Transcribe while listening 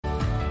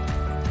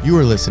You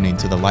are listening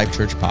to the Life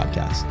Church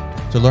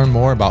podcast. To learn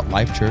more about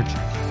Life Church,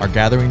 our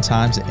gathering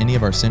times at any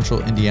of our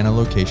central Indiana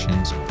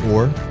locations,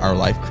 or our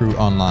Life Crew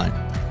online,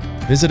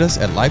 visit us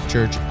at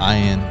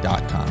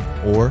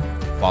lifechurchin.com or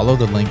follow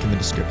the link in the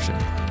description.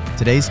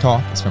 Today's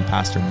talk is from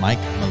Pastor Mike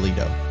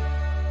Maleto.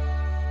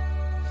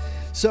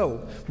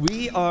 So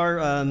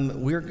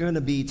we're going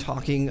to be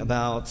talking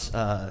about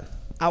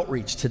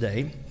outreach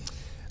today.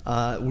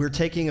 We're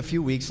taking a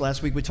few weeks.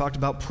 Last week we talked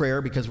about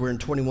prayer because we're in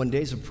 21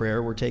 days of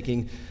prayer. We're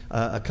taking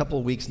a couple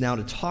of weeks now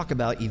to talk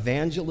about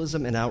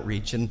evangelism and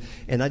outreach. And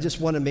I just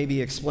want to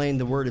maybe explain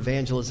the word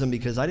evangelism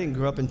because I didn't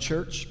grow up in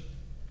church.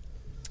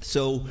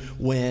 So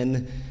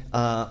when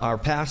our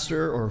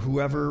pastor or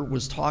whoever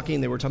was talking,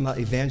 they were talking about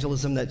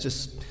evangelism. That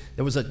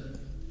was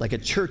like a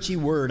churchy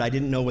word. I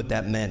didn't know what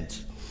that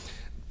meant.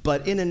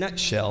 But in a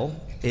nutshell,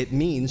 it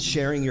means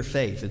sharing your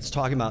faith. It's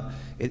talking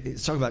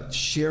about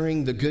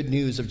sharing the good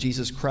news of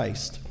Jesus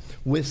Christ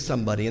with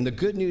somebody. And the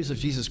good news of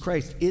Jesus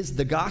Christ is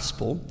the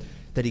gospel,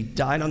 that he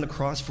died on the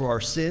cross for our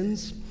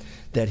sins,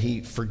 that he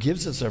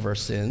forgives us of our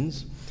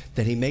sins,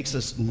 that he makes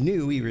us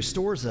new, he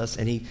restores us,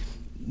 and he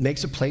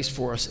makes a place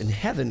for us in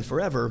heaven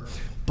forever.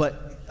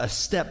 But a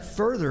step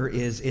further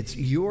is it's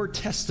your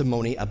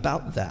testimony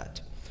about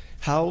that.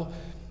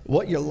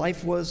 What your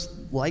life was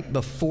like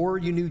before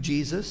you knew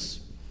Jesus,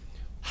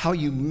 how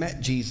you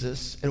met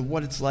Jesus, and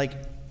what it's like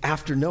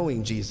after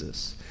knowing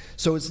Jesus.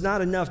 So it's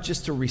not enough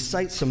just to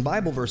recite some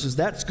Bible verses.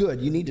 That's good.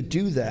 You need to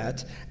do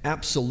that,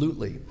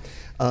 absolutely.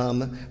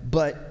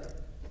 But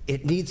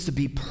it needs to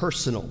be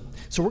personal.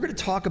 So we're going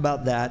to talk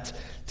about that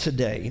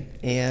today,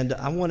 and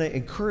I want to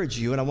encourage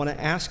you, and I want to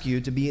ask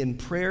you to be in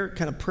prayer,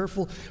 kind of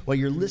prayerful while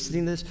you're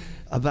listening to this,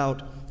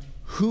 about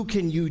who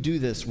can you do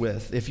this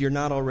with if you're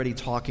not already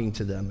talking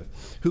to them?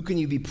 Who can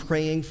you be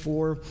praying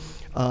for?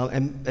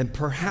 And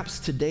perhaps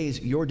today's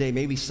your day.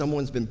 Maybe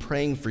someone's been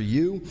praying for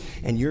you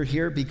and you're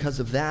here because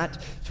of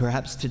that.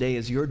 Perhaps today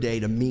is your day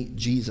to meet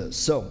Jesus.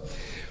 So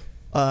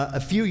a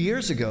few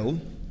years ago,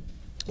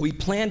 we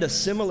planned a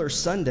similar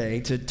Sunday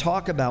to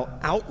talk about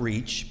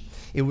outreach.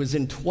 It was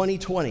in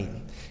 2020.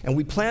 And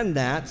we planned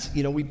that,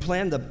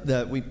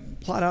 we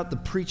plot out the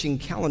preaching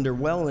calendar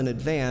well in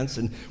advance,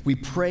 and we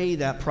pray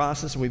that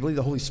process, and we believe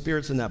the Holy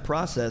Spirit's in that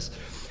process.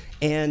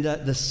 And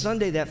the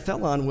Sunday that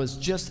fell on was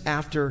just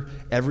after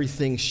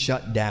everything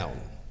shut down.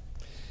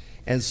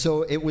 And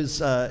so it was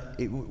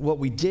what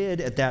we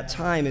did at that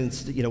time, and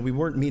we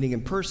weren't meeting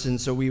in person,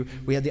 so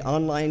we had the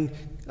online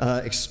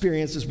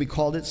experience, as we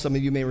called it. Some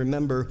of you may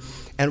remember.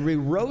 And we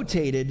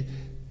rotated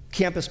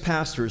campus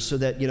pastors so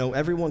that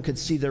everyone could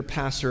see their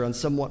pastor on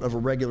somewhat of a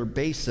regular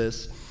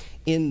basis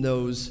in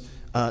those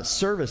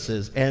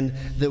services. And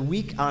the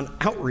week on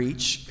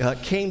outreach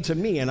came to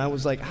me, and I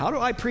was like, how do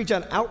I preach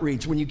on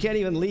outreach when you can't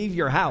even leave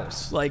your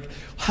house? Like,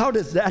 how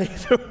does that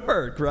even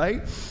work,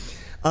 right?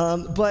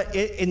 But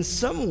in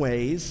some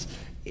ways,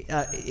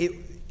 it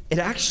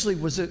actually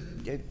was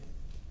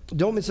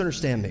don't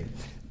misunderstand me.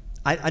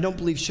 I don't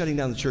believe shutting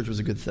down the church was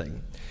a good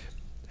thing.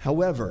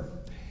 However,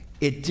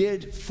 it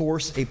did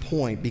force a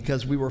point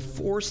because we were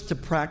forced to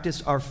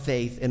practice our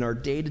faith in our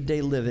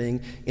day-to-day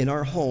living, in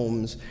our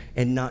homes,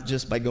 and not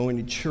just by going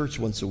to church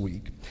once a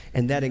week.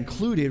 And that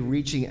included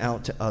reaching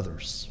out to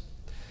others.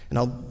 And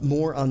I'll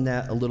more on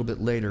that a little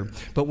bit later.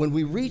 But when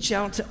we reach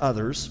out to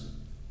others,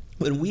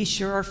 when we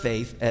share our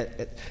faith,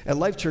 at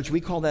Life Church,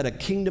 we call that a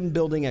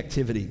kingdom-building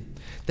activity.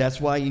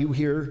 That's why you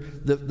hear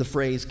the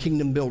phrase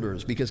kingdom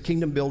builders, because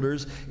kingdom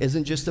builders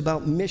isn't just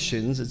about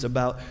missions, it's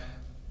about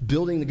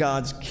building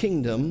God's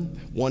kingdom,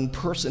 one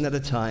person at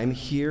a time,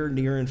 here,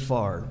 near, and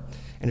far.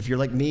 And if you're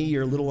like me,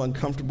 you're a little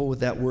uncomfortable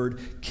with that word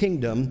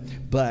kingdom,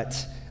 but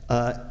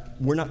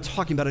we're not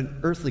talking about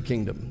an earthly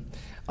kingdom.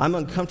 I'm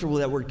uncomfortable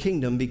with that word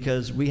kingdom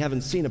because we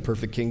haven't seen a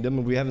perfect kingdom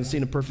and we haven't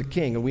seen a perfect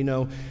king. And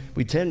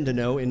we tend to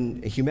know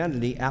in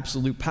humanity,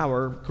 absolute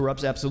power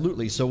corrupts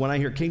absolutely. So when I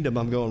hear kingdom,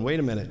 I'm going, wait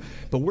a minute.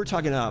 But we're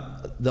talking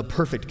about the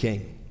perfect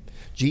king,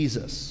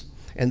 Jesus,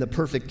 and the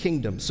perfect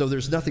kingdom. So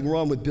there's nothing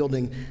wrong with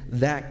building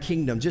that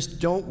kingdom.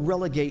 Just don't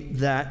relegate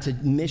that to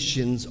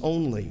missions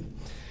only.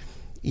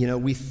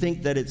 We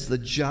think that it's the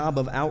job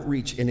of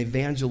outreach and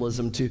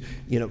evangelism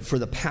for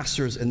the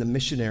pastors and the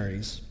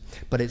missionaries,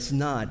 but it's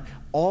not.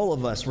 All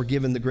of us were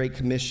given the Great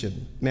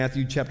Commission.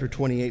 Matthew chapter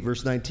 28,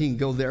 verse 19,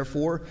 go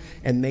therefore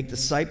and make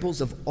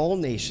disciples of all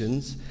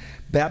nations,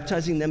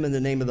 baptizing them in the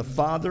name of the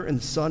Father and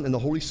the Son and the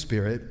Holy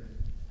Spirit,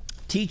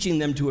 teaching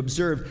them to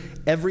observe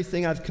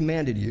everything I've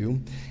commanded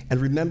you, and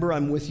remember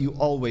I'm with you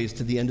always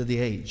to the end of the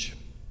age.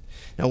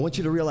 Now I want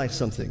you to realize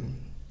something.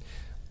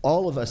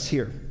 All of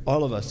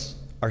us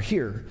are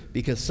here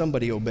because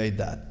somebody obeyed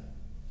that.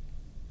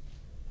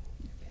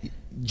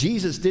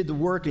 Jesus did the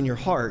work in your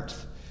heart,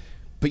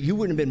 but you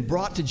wouldn't have been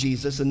brought to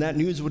Jesus, and that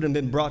news wouldn't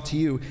have been brought to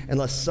you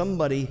unless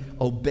somebody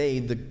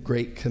obeyed the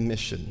Great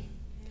Commission.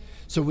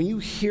 So when you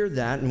hear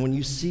that and when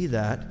you see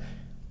that,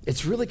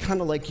 it's really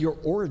kind of like your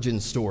origin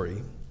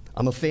story.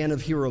 I'm a fan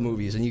of hero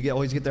movies, and you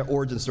always get their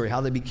origin story,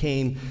 how they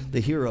became the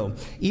hero.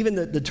 Even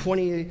the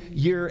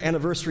 20-year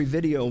anniversary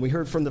video, we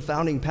heard from the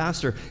founding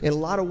pastor, in a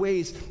lot of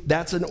ways,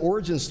 that's an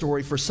origin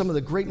story for some of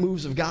the great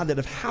moves of God that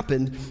have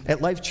happened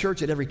at Life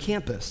Church at every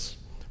campus,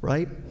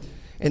 right?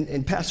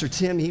 And Pastor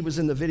Tim, he was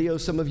in the video.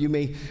 Some of you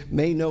may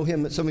know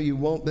him, some of you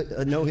won't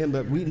know him,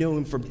 but we knew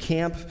him from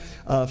camp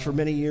for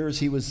many years.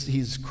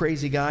 He's a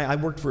crazy guy. I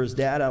worked for his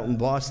dad out in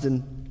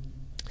Boston.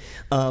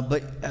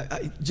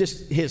 But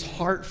just his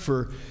heart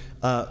for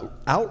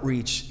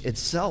outreach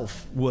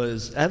itself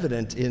was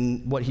evident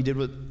in what he did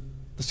with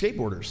the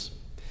skateboarders.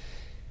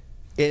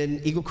 And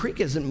Eagle Creek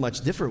isn't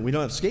much different. We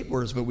don't have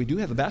skateboarders, but we do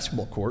have a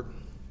basketball court.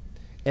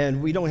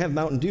 And we don't have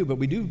Mountain Dew, but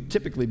we do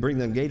typically bring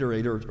them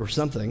Gatorade or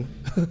something.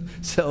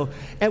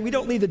 And we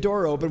don't leave the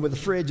door open with a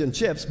fridge and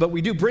chips, but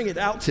we do bring it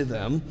out to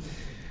them.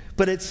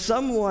 But it's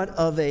somewhat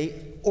of a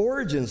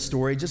origin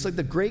story, just like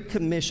the Great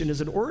Commission is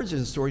an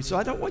origin story. So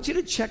I don't want you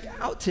to check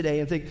out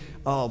today and think,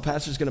 oh,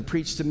 pastor's going to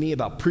preach to me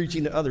about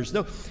preaching to others.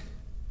 No,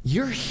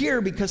 you're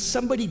here because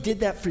somebody did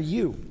that for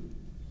you,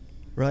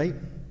 right?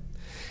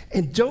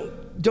 And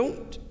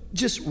don't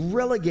just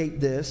relegate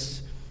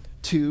this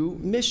to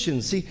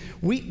missions. See,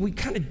 we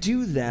kind of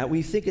do that.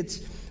 We think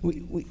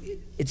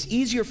it's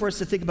easier for us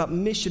to think about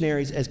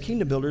missionaries as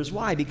kingdom builders.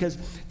 Why? Because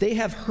they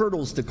have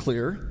hurdles to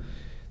clear.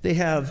 They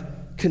have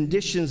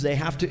conditions they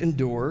have to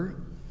endure.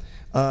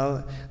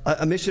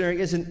 A missionary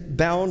isn't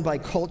bound by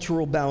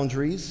cultural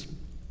boundaries.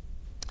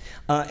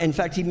 In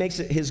fact, he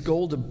makes it his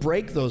goal to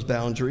break those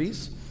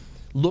boundaries,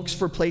 looks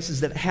for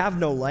places that have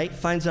no light,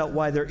 finds out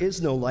why there is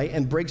no light,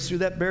 and breaks through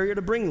that barrier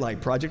to bring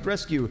light. Project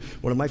Rescue,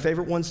 one of my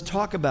favorite ones to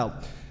talk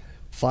about,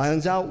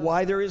 finds out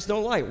why there is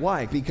no light.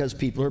 Why? Because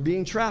people are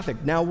being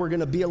trafficked. Now we're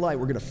going to be a light.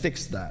 We're going to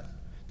fix that.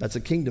 That's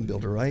a kingdom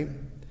builder, right?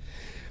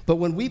 But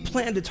when we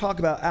planned to talk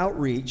about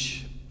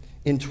outreach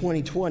in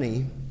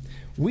 2020,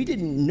 we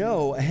didn't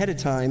know ahead of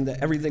time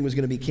that everything was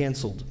going to be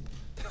canceled.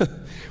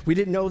 We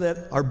didn't know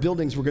that our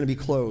buildings were going to be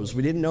closed.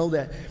 We didn't know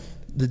that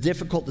the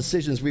difficult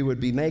decisions we would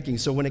be making.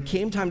 So when it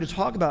came time to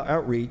talk about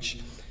outreach,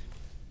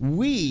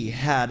 we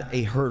had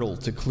a hurdle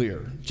to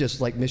clear, just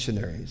like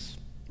missionaries,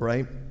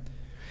 right?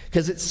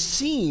 Because it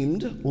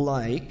seemed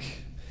like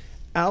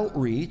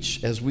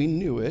outreach, as we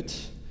knew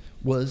it,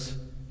 was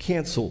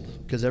canceled,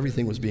 because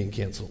everything was being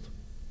canceled.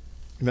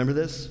 Remember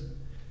this?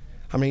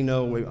 How many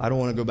know, I don't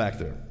want to go back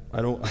there?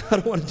 I don't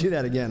want to do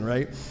that again,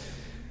 right?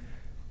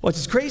 Well,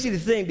 it's crazy to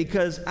think,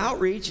 because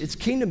outreach, it's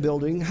kingdom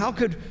building. How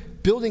could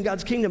building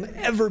God's kingdom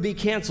ever be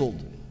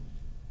canceled?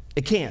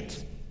 It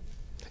can't.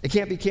 It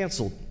can't be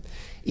canceled.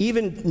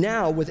 Even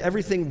now, with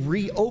everything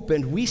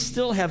reopened, we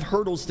still have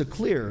hurdles to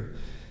clear,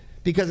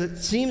 because it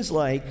seems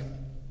like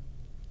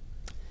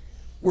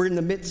we're in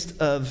the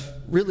midst of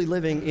really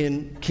living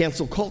in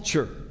cancel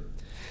culture.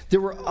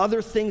 There were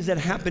other things that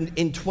happened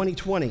in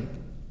 2020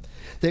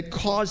 that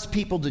caused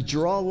people to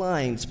draw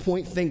lines,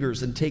 point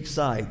fingers, and take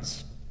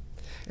sides.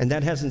 And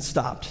that hasn't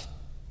stopped.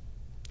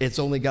 It's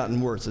only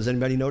gotten worse. Has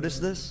anybody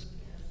noticed this?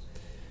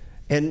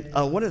 And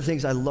one of the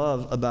things I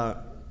love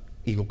about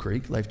Eagle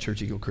Creek, Life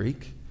Church Eagle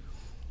Creek,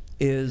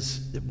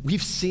 is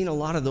we've seen a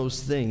lot of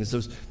those things,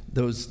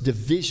 those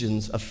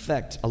divisions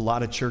affect a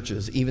lot of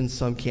churches, even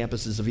some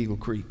campuses of Eagle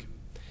Creek.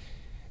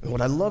 And what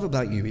I love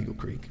about you, Eagle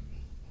Creek,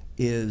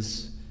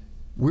 is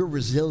we're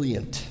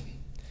resilient,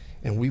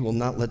 and we will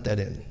not let that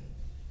in.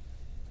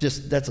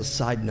 Just, that's a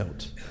side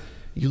note.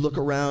 You look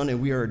around,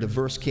 and we are a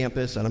diverse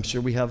campus, and I'm sure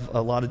we have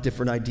a lot of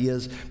different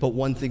ideas, but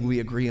one thing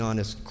we agree on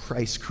is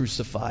Christ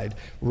crucified,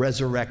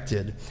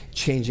 resurrected,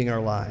 changing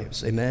our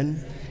lives.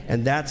 Amen?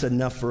 And that's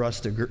enough for us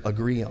to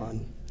agree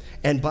on.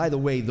 And by the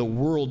way, the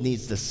world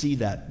needs to see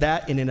that.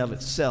 That in and of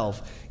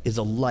itself is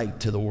a light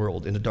to the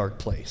world in a dark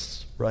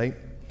place, right?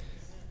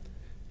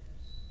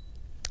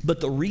 But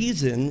the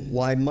reason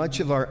why much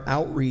of our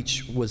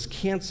outreach was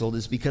canceled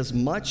is because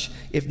much,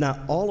 if not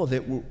all of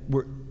it,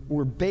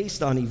 were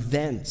based on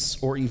events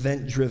or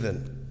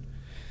event-driven.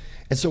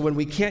 And so when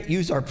we can't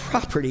use our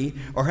property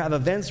or have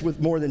events with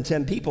more than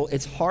 10 people,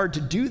 it's hard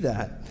to do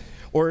that.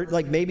 Or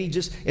like maybe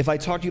just if I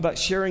talk to you about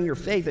sharing your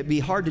faith, it'd be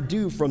hard to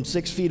do from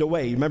 6 feet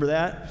away. You remember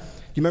that?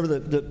 Do you remember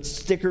the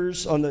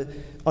stickers on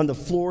the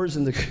floors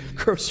in the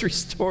grocery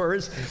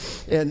stores?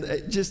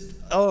 And just,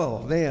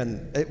 oh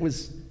man, it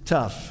was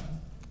tough.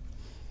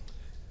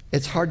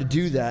 It's hard to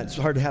do that. It's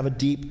hard to have a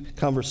deep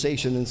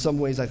conversation. In some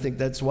ways, I think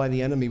that's why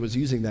the enemy was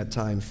using that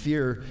time.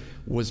 Fear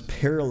was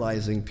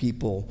paralyzing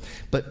people.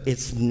 But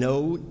it's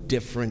no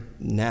different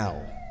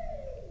now.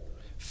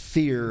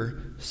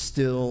 Fear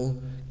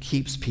still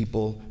keeps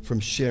people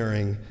from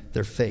sharing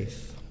their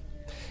faith.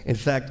 In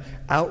fact,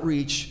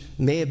 outreach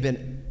may have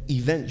been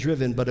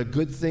event-driven, but a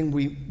good thing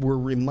we were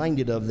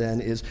reminded of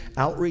then is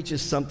outreach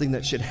is something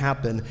that should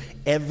happen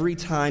every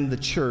time the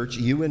church,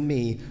 you and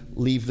me,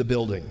 leave the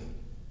building.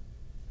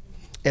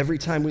 Every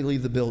time we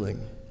leave the building.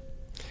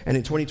 And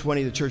in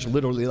 2020, the church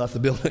literally left the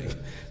building.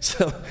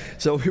 So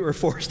we were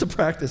forced to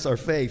practice our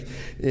faith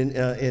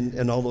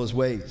in all those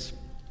ways.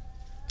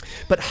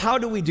 But how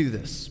do we do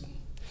this?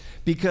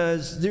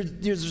 because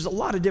there's a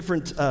lot of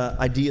different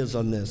ideas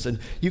on this. And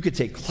you could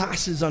take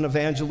classes on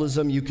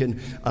evangelism. You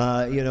can,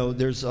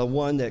 there's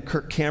one that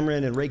Kirk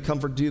Cameron and Ray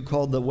Comfort do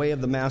called The Way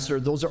of the Master.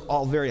 Those are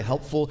all very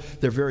helpful.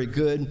 They're very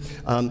good.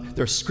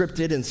 They're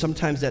scripted, and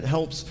sometimes that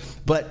helps.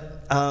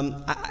 But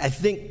I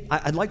think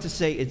I'd like to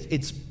say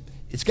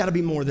it's got to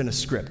be more than a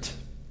script.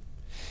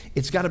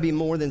 It's got to be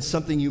more than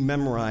something you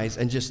memorize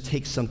and just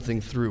take something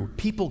through.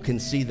 People can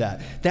see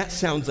that. That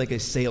sounds like a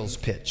sales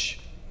pitch.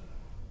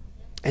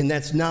 And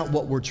that's not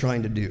what we're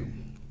trying to do.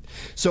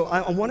 So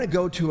I want to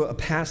go to a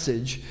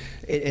passage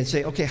and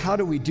say, okay, how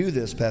do we do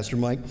this, Pastor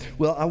Mike?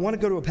 Well, I want to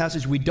go to a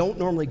passage we don't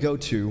normally go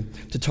to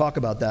talk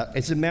about that.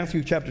 It's in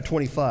Matthew chapter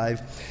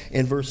 25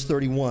 and verse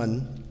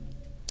 31.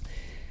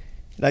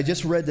 And I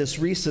just read this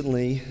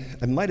recently.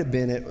 I might have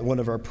been at one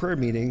of our prayer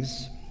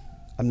meetings.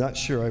 I'm not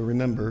sure. I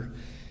remember.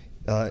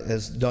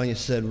 As Danya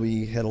said,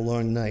 we had a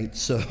long night.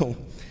 So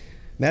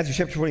Matthew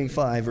chapter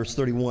 25, verse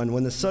 31.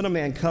 When the Son of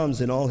Man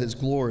comes in all his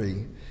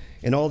glory,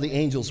 and all the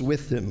angels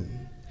with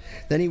him,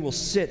 then he will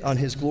sit on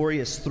his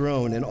glorious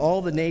throne, and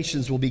all the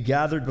nations will be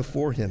gathered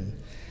before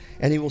him.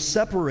 And he will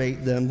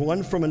separate them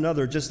one from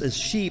another, just as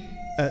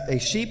a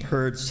sheep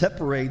herd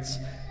separates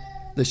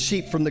the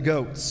sheep from the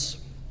goats.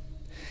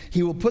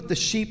 He will put the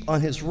sheep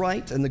on his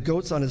right and the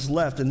goats on his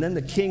left, and then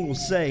the king will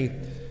say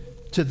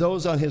to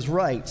those on his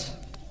right,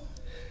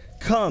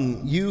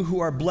 "Come, you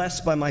who are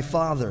blessed by my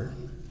Father,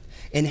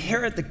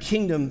 inherit the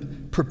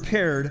kingdom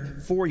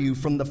prepared for you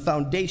from the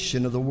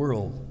foundation of the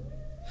world.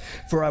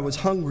 For I was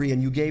hungry,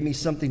 and you gave me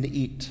something to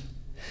eat.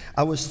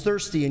 I was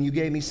thirsty, and you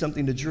gave me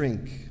something to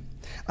drink.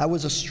 I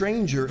was a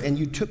stranger, and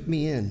you took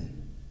me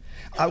in.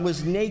 I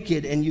was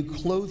naked, and you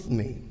clothed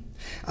me.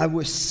 I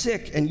was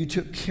sick, and you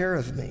took care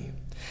of me.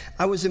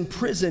 I was in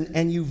prison,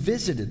 and you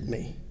visited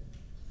me."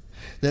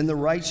 Then the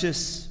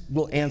righteous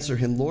will answer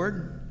him,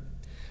 "Lord,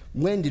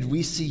 when did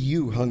we see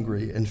you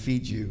hungry and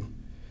feed you,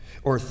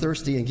 or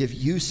thirsty and give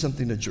you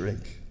something to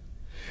drink?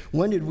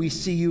 When did we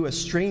see you a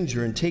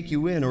stranger and take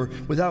you in, or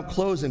without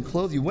clothes and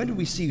clothe you? When did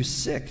we see you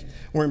sick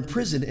or in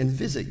prison and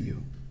visit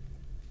you?"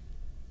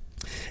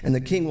 And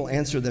the king will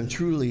answer them,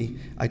 "Truly,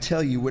 I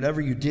tell you,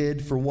 whatever you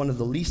did for one of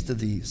the least of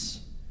these,"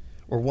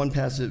 or one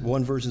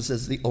version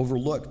says the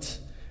overlooked,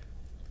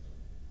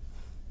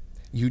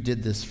 "you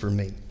did this for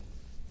me."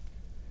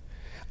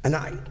 And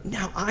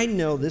I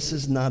know this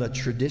is not a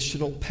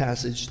traditional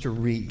passage to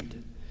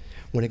read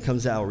when it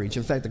comes to outreach.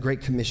 In fact, the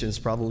Great Commission is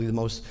probably the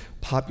most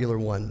popular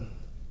one.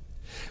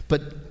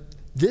 But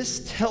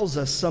this tells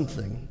us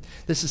something.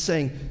 This is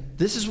saying,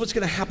 this is what's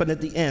going to happen at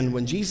the end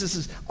when Jesus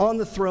is on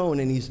the throne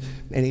and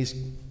he's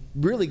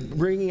really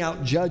bringing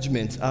out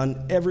judgment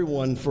on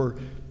everyone for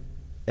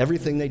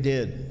everything they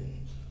did.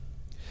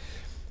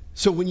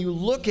 So when you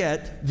look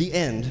at the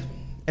end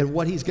and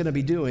what he's going to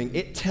be doing,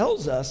 it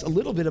tells us a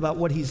little bit about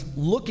what he's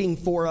looking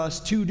for us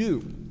to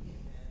do.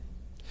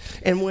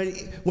 And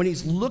when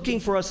he's looking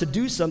for us to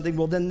do something,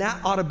 well, then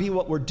that ought to be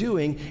what we're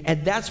doing,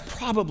 and that's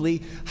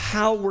probably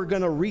how we're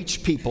going to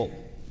reach people,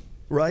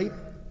 right?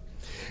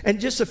 And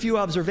just a few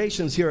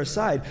observations here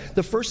aside.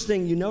 The first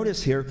thing you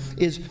notice here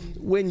is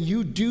when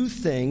you do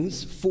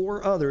things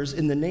for others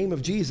in the name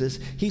of Jesus,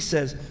 he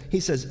says,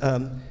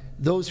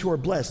 those who are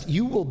blessed,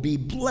 you will be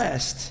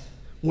blessed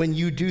when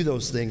you do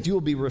those things. You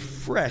will be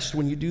refreshed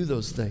when you do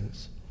those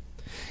things.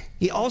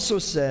 He also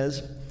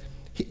says,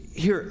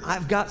 here,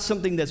 I've got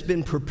something that's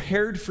been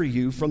prepared for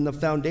you from the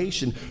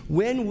foundation.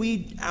 When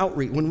we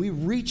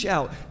reach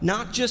out,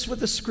 not just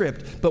with a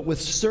script, but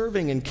with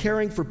serving and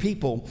caring for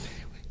people,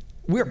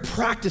 we're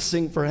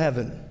practicing for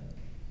heaven.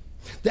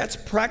 That's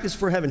practice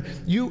for heaven.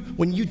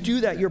 When you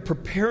do that, you're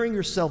preparing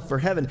yourself for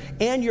heaven,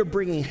 and you're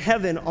bringing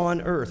heaven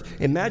on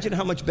earth. Imagine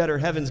how much better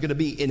heaven's going to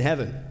be in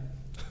heaven,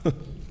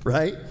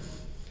 right?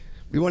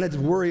 We won't have to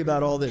worry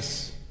about all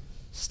this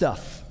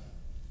stuff.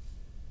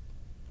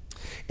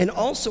 And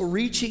also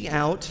reaching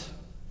out,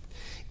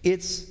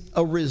 it's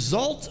a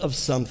result of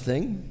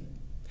something.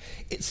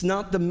 It's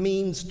not the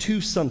means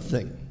to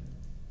something.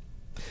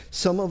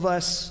 Some of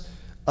us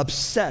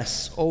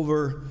obsess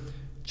over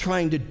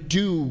trying to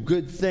do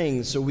good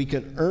things so we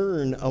can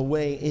earn a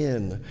way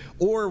in.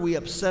 Or we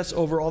obsess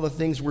over all the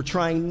things we're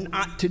trying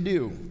not to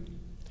do.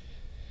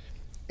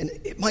 And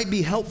it might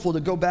be helpful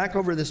to go back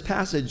over this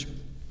passage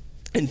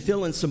and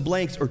fill in some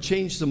blanks or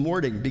change some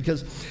wording,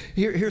 because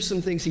here's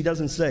some things he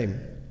doesn't say.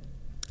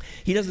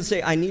 He doesn't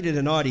say, I needed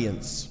an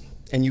audience,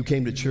 and you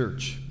came to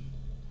church.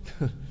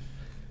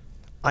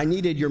 I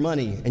needed your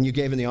money, and you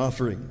gave in the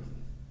offering.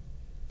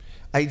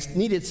 I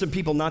needed some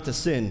people not to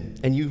sin,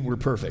 and you were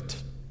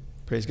perfect.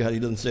 Praise God, he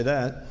doesn't say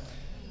that,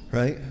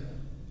 right?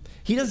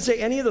 He doesn't say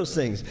any of those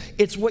things.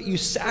 It's what you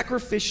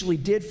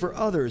sacrificially did for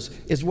others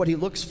is what he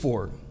looks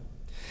for.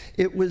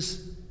 It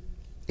was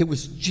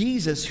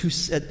Jesus who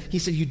said, he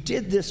said, you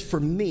did this for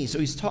me. So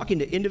he's talking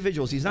to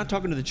individuals. He's not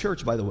talking to the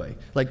church, by the way,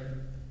 like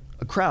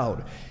a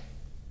crowd.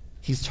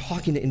 He's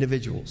talking to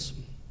individuals.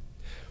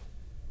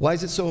 Why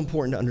is it so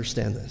important to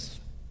understand this?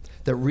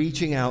 That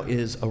reaching out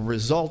is a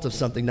result of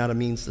something, not a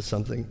means to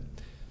something.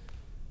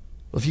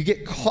 Well, if you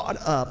get caught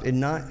up in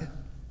not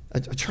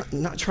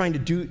not trying to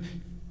do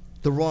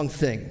the wrong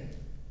thing.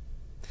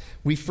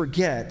 We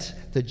forget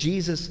that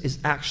Jesus is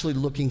actually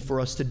looking for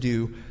us to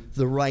do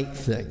the right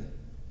thing,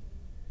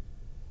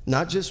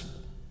 not just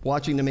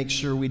watching to make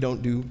sure we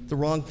don't do the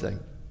wrong thing.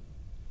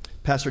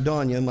 Pastor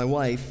Danya, my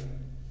wife,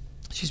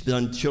 she's been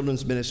on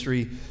children's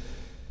ministry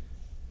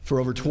for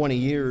over 20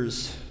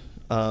 years,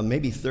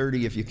 maybe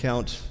 30 if you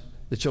count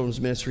the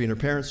children's ministry in her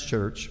parents'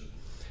 church.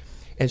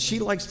 And she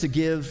likes to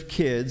give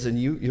kids, and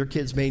your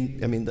kids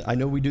I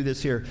know we do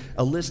this here,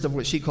 a list of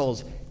what she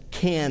calls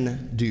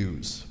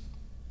can-dos.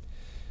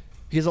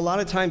 Because a lot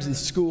of times in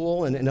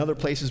school and in other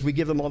places, we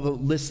give them all the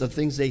lists of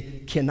things they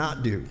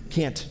cannot do,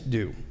 can't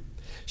do.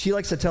 She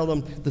likes to tell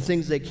them the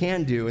things they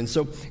can do. And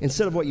so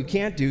instead of what you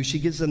can't do, she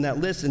gives them that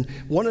list. And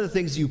one of the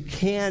things you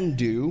can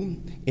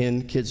do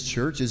in kids'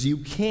 church is you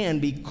can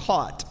be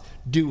caught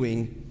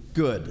doing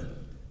good.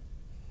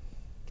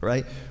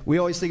 Right? We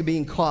always think of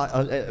being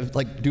caught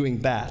like doing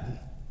bad.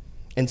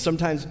 And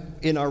sometimes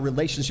in our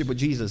relationship with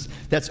Jesus,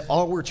 that's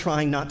all we're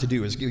trying not to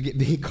do is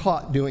be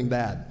caught doing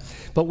bad.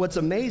 But what's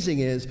amazing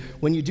is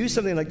when you do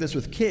something like this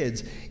with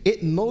kids,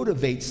 it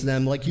motivates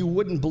them like you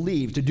wouldn't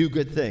believe to do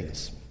good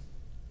things.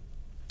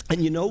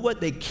 And you know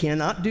what they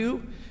cannot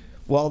do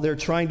while they're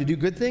trying to do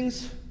good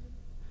things?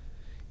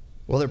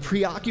 While they're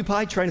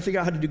preoccupied trying to figure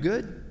out how to do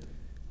good?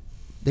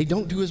 They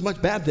don't do as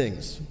much bad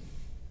things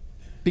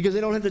because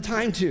they don't have the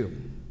time to.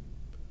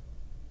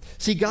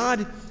 See,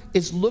 God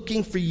is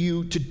looking for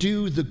you to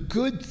do the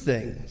good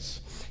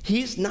things.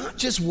 He's not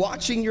just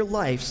watching your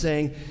life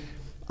saying,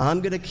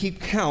 I'm going to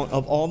keep count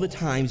of all the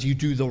times you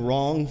do the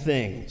wrong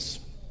things.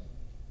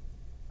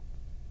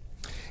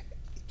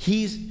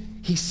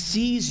 He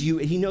sees you,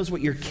 and he knows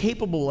what you're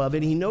capable of,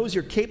 and he knows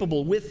you're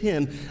capable with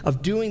him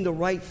of doing the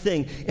right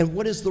thing. And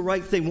what is the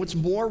right thing? What's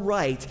more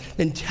right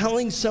than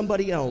telling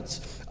somebody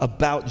else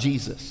about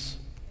Jesus?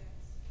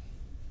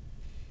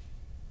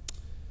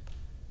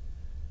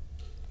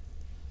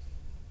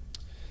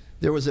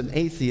 There was an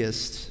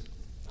atheist,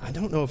 I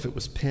don't know if it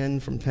was Penn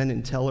from Penn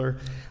and Teller,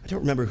 I don't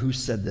remember who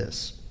said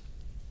this.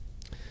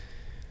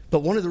 But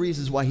one of the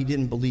reasons why he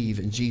didn't believe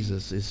in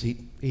Jesus is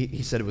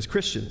he said it was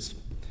Christians.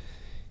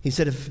 He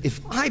said,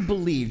 if I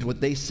believed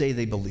what they say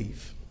they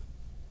believe,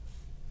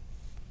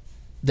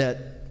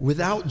 that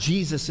without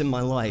Jesus in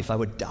my life, I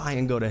would die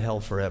and go to hell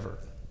forever.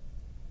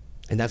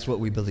 And that's what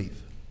we believe.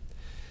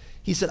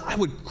 He said, I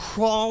would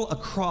crawl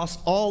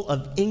across all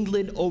of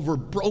England over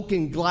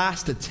broken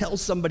glass to tell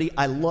somebody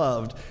I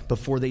loved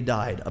before they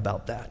died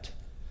about that.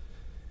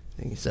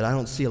 And he said, I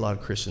don't see a lot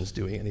of Christians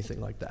doing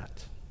anything like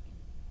that.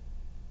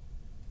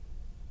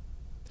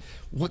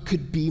 What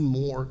could be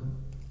more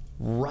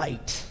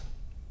right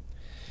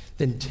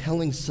than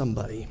telling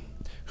somebody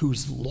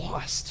who's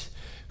lost,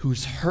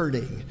 who's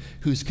hurting,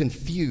 who's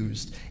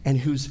confused, and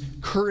whose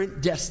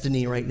current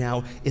destiny right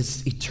now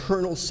is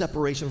eternal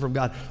separation from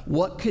God?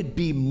 What could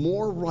be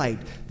more right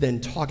than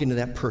talking to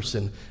that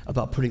person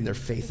about putting their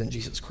faith in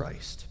Jesus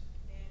Christ?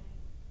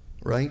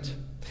 Right?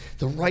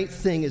 The right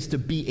thing is to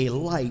be a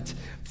light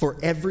for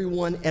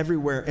everyone,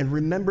 everywhere. And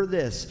remember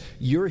this,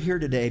 you're here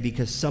today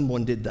because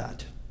someone did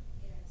that.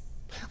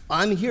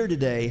 I'm here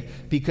today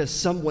because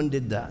someone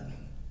did that.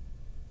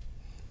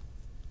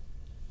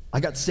 I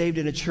got saved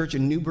in a church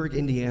in Newburgh,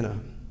 Indiana.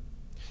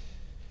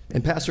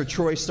 And Pastor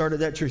Troy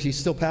started that church. He's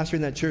still pastoring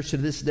that church to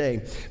this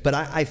day. But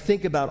I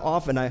think about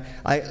often,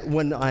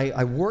 when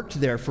I worked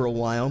there for a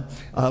while,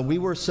 we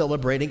were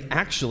celebrating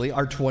actually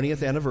our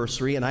 20th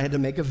anniversary, and I had to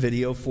make a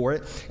video for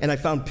it. And I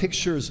found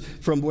pictures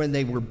from when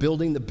they were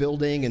building the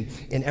building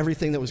and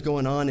everything that was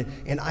going on.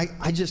 And I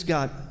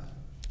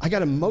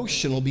got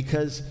emotional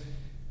because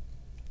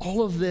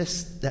all of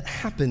this that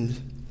happened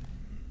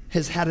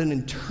has had an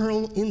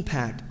internal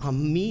impact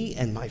on me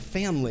and my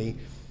family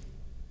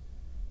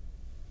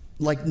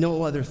like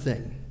no other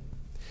thing.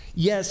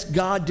 Yes,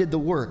 God did the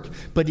work,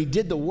 but he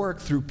did the work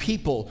through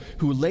people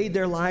who laid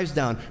their lives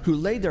down, who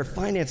laid their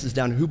finances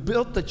down, who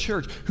built the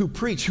church, who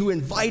preached, who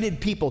invited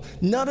people.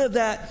 None of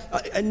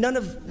that, none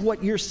of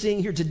what you're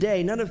seeing here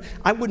today,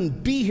 I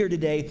wouldn't be here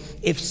today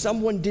if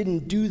someone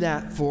didn't do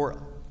that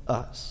for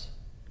us.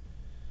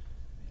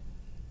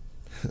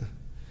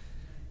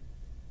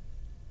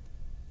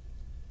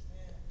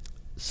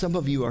 Some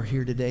of you are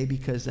here today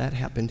because that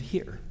happened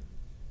here.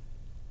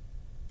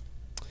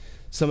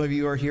 Some of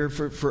you are here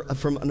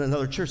from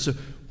another church. So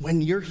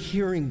when you're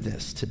hearing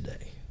this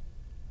today,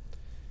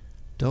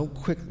 don't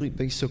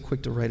be so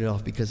quick to write it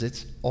off, because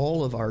it's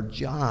all of our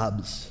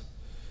jobs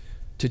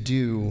to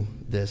do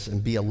this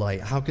and be a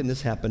light. How can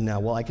this happen now?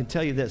 Well, I can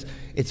tell you this.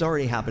 It's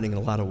already happening in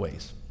a lot of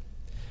ways.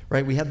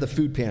 Right? We have the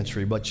food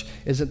pantry, which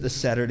isn't this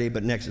Saturday,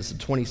 but next. It's the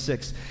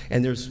 26th,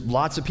 and there's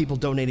lots of people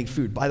donating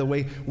food. By the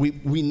way,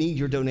 we need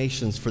your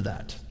donations for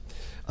that.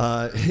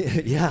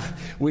 Yeah,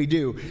 we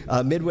do.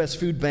 Midwest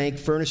Food Bank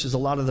furnishes a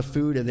lot of the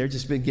food, and they've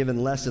just been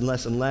given less and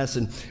less and less,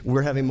 and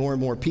we're having more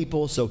and more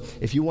people. So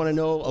if you want to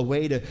know a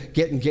way to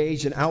get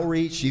engaged in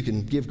outreach, you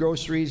can give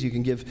groceries, you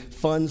can give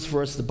funds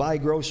for us to buy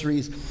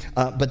groceries,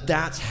 but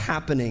that's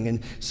happening,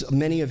 and so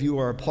many of you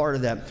are a part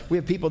of that. We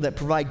have people that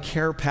provide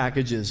care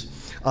packages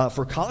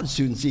for college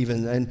students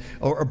even,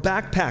 or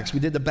backpacks. We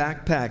did the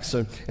backpacks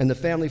and the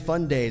family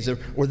fun days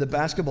or the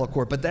basketball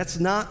court, but that's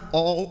not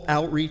all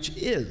outreach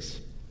is.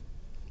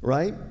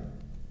 Right?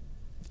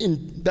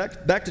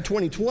 Back to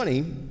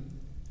 2020,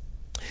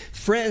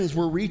 friends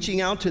were reaching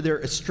out to their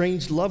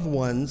estranged loved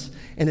ones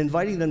and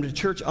inviting them to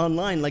church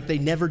online like they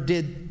never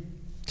did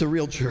to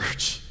real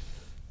church.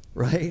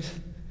 Right?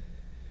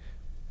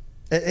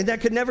 And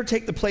that could never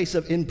take the place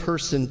of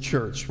in-person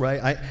church,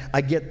 right?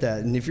 I get that.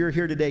 And if you're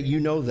here today, you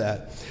know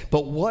that.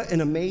 But what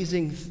an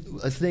amazing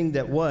thing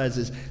that was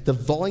is the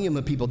volume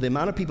of people, the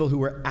amount of people who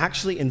were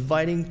actually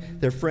inviting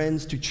their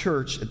friends to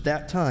church at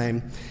that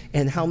time,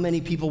 and how many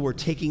people were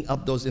taking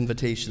up those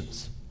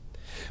invitations.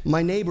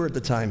 My neighbor at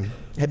the time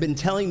had been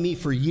telling me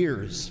for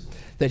years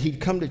that he'd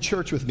come to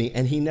church with me,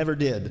 and he never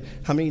did.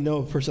 How many know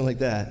a person like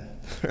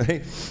that,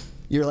 right?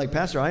 You're like,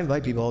 Pastor, I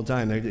invite people all the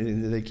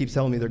time. They keep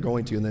telling me they're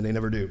going to, and then they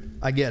never do.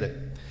 I get it.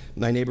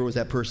 My neighbor was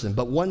that person.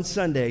 But one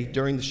Sunday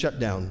during the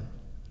shutdown,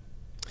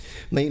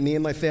 me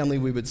and my family,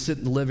 we would sit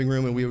in the living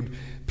room, and we would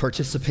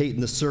participate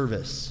in the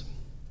service.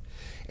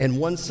 And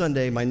one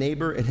Sunday, my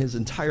neighbor and his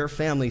entire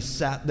family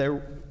sat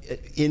there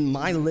in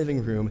my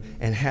living room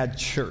and had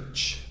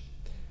church,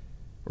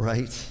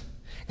 right?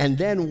 And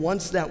then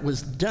once that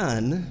was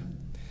done,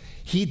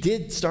 he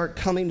did start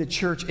coming to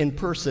church in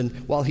person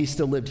while he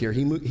still lived here.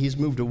 He's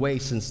moved away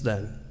since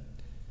then.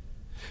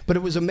 But it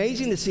was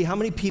amazing to see how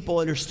many people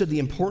understood the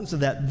importance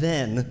of that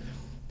then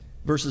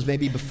versus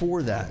maybe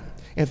before that.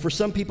 And for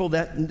some people,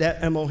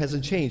 that MO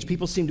hasn't changed.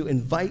 People seem to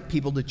invite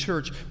people to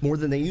church more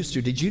than they used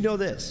to. Did you know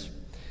this?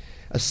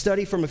 A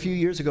study from a few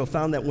years ago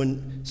found that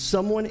when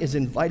someone is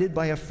invited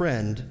by a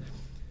friend,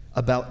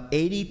 about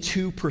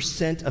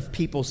 82% of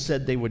people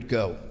said they would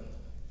go.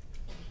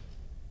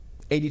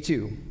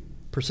 82%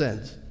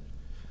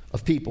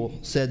 of people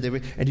said they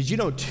would. And did you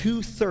know about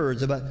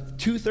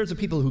two-thirds of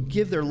people who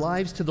give their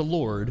lives to the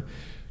Lord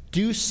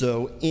do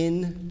so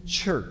in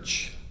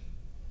church?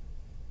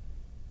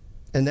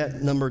 And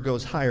that number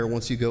goes higher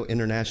once you go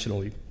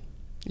internationally.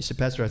 You said,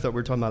 Pastor, I thought we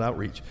were talking about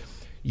outreach.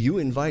 You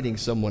inviting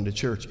someone to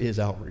church is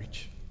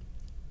outreach.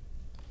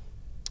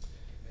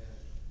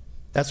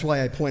 That's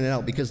why I pointed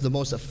out, because the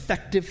most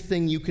effective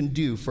thing you can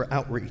do for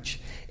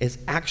outreach is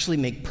actually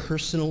make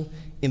personal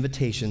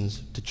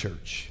invitations to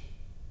church.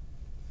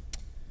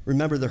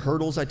 Remember the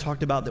hurdles I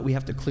talked about that we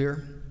have to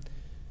clear?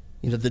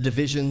 The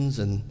divisions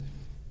and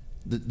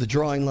the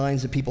drawing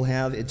lines that people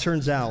have. It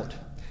turns out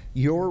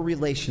your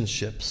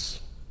relationships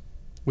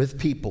with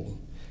people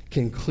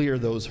can clear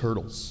those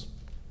hurdles.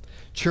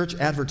 Church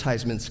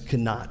advertisements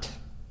cannot.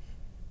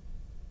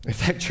 In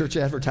fact, church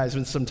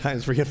advertisements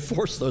sometimes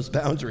reinforce those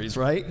boundaries,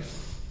 right?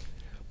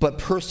 But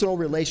personal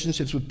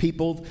relationships with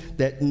people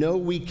that know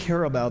we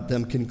care about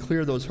them can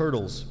clear those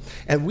hurdles.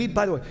 And we,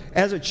 by the way,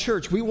 as a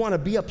church, we want to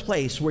be a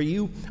place where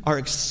you are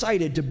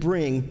excited to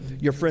bring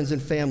your friends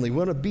and family. We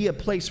want to be a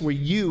place where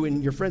you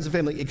and your friends and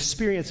family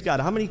experience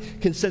God. How many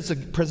can sense the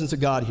presence of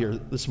God here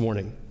this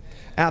morning?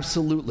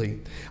 Absolutely.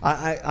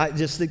 I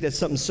just think that's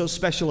something so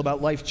special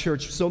about Life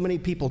Church. So many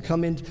people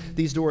come in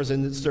these doors,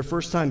 and it's their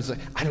first time. It's like,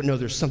 I don't know,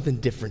 there's something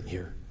different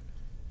here,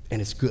 and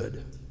it's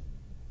good.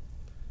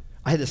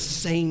 I had the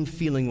same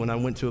feeling when I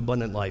went to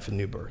Abundant Life in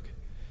Newburgh.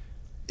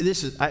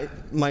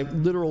 My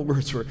literal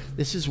words were,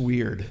 this is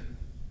weird,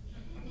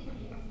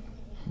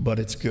 but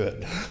it's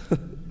good.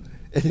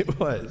 And it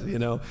was,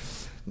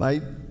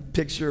 My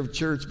picture of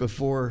church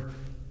before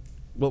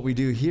what we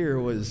do here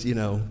was,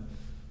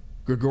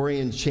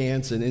 Gregorian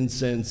chants and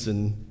incense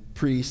and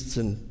priests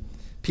and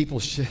people,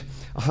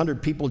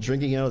 100 people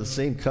drinking out of the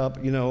same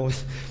cup, Now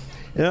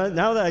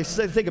that I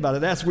think about it,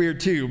 that's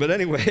weird too. But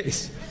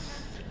anyways,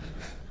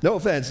 no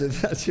offense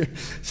if that's your.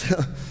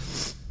 So,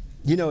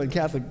 in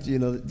Catholic,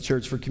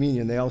 church for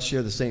communion, they all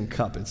share the same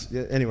cup.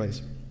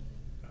 Anyways.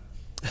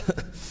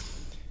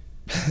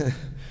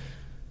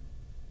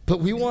 But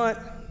we want.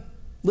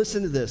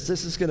 Listen to this.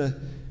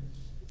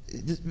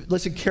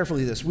 Listen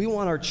carefully to this. We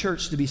want our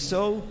church to be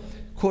so,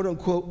 quote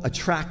unquote,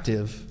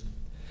 attractive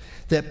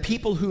that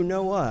people who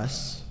know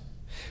us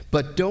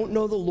but don't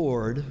know the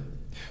Lord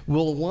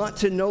will want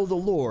to know the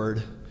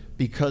Lord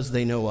because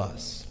they know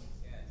us.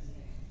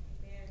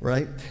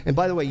 Right? And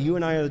by the way, you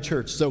and I are the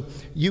church, so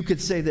you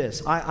could say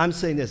this. I'm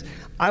saying this.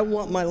 I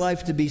want my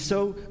life to be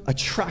so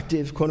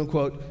attractive, quote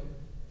unquote,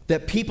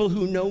 that people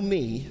who know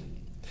me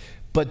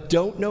but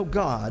don't know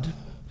God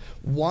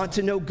want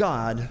to know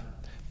God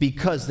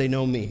because they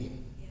know me.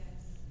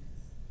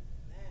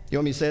 You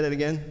want me to say that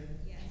again?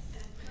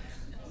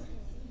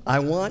 I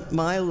want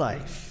my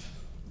life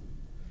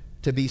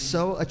to be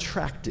so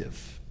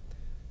attractive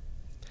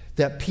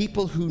that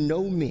people who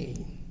know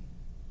me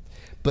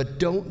but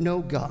don't know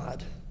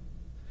God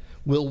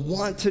will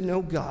want to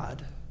know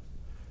God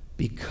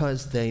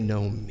because they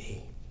know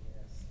me.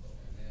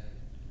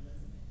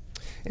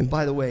 And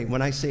by the way, when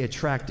I say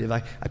attractive,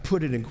 I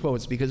put it in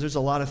quotes because there's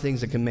a lot of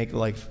things that can make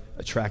life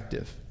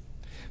attractive.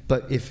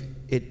 But if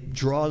it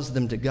draws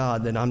them to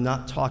God, then I'm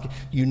not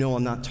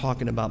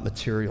talking about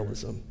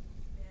materialism,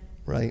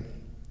 right?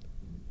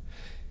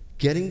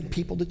 Getting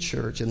people to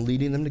church and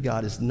leading them to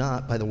God is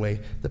not, by the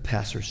way, the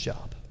pastor's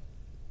job.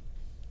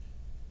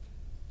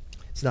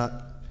 It's not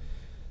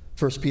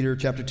 1 Peter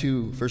chapter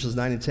 2, verses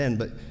 9 and 10,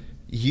 but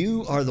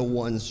you are the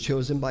ones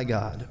chosen by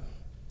God,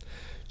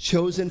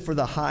 chosen for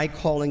the high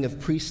calling of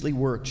priestly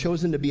work,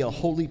 chosen to be a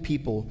holy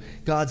people,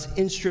 God's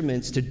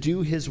instruments to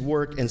do his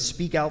work and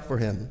speak out for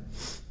him,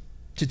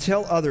 to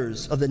tell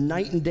others of the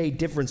night and day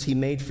difference he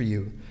made for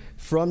you,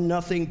 from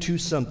nothing to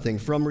something,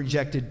 from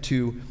rejected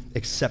to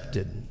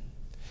accepted.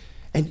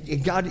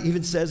 And God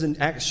even says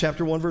in Acts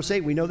chapter 1, verse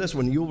 8, we know this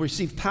one, you will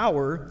receive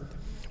power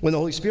when the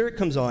Holy Spirit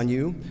comes on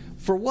you,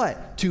 for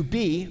what? To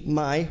be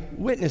my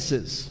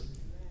witnesses.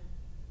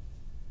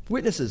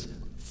 Witnesses.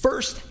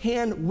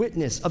 First-hand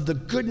witness of the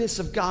goodness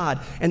of God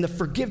and the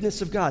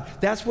forgiveness of God.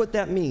 That's what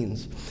that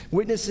means.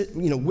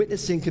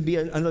 Witnessing could be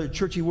another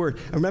churchy word.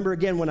 I remember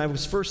again when I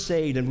was first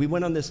saved and we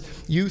went on this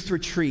youth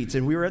retreat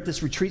and we were at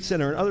this retreat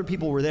center and other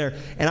people were there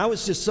and I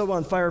was just so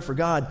on fire for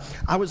God.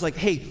 I was like,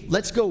 hey,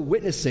 let's go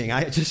witnessing.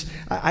 I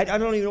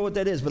don't even know what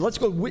that is, but let's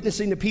go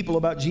witnessing to people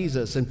about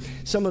Jesus. And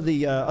some of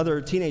the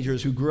other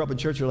teenagers who grew up in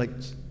church were like,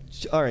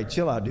 all right,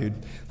 chill out, dude.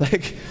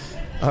 Like,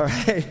 all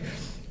right.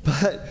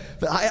 But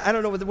I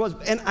don't know what it was.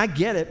 And I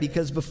get it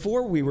because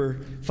before we were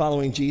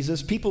following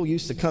Jesus, people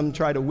used to come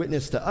try to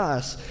witness to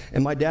us.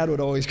 And my dad would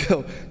always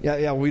go,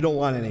 yeah, we don't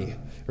want any,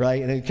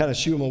 right? And he'd kind of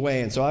shoo them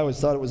away. And so I always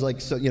thought it was like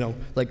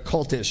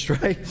cultish,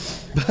 right?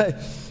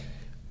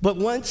 But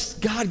once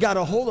God got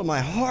a hold of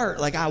my heart,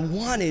 like I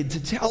wanted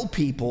to tell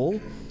people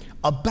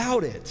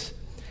about it.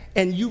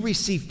 And you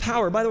receive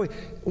power. By the way,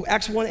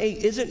 Acts 1:8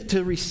 isn't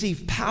to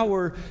receive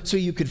power so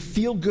you could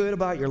feel good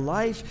about your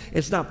life.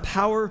 It's not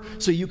power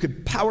so you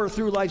could power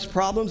through life's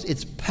problems.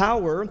 It's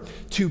power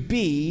to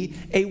be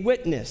a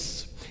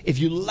witness. If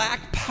you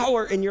lack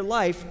power in your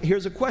life,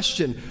 here's a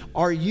question.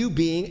 Are you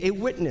being a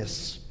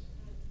witness?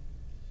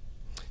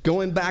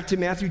 Going back to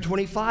Matthew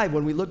 25,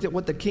 when we looked at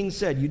what the king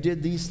said, you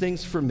did these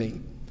things for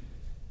me.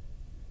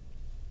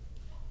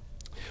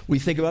 We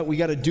think about we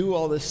got to do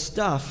all this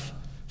stuff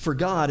for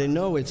God, and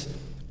no, it's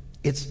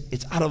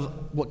out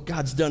of what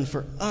God's done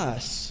for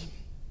us.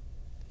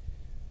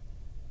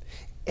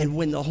 And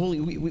when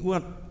you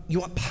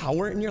want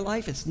power in your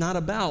life, it's not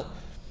about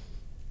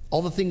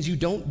all the things you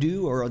don't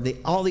do or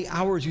all the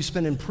hours you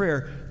spend in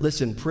prayer.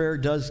 Listen, prayer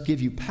does give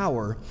you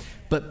power,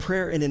 but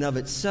prayer in and of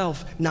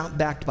itself, not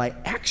backed by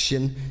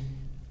action,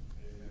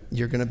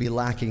 you're going to be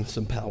lacking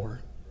some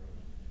power.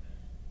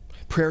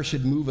 Prayer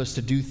should move us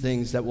to do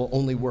things that will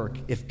only work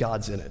if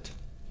God's in it.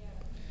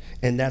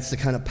 And that's the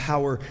kind of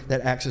power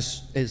that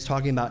Acts is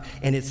talking about.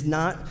 And it's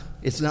not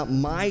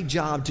my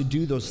job to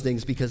do those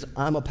things because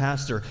I'm a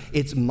pastor.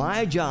 It's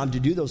my job to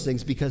do those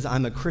things because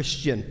I'm a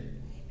Christian.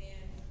 Amen.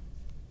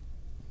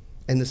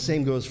 And the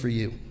same goes for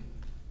you.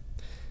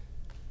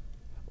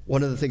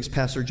 One of the things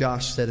Pastor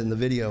Josh said in the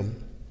video,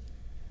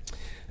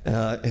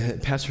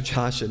 Pastor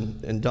Josh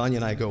and Danya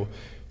and I go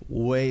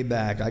way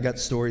back. I got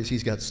stories,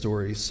 he's got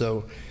stories.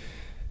 So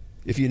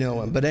if you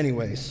know him. But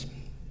anyways,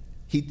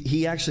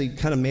 He actually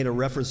kind of made a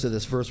reference to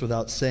this verse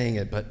without saying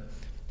it, but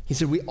he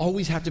said, we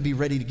always have to be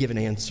ready to give an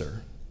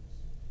answer.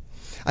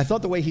 I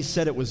thought the way he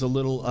said it was a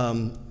little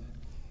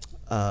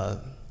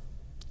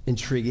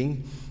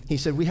intriguing. He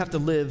said, we have to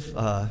live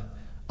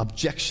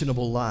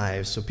objectionable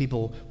lives, so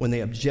people, when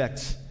they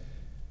object,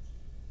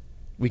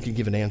 we can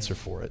give an answer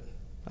for it.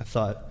 I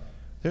thought,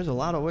 there's a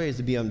lot of ways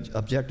to be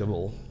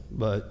objectable,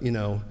 but,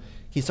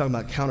 he's talking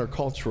about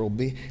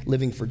countercultural,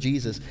 living for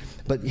Jesus.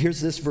 But here's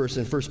this verse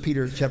in 1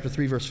 Peter chapter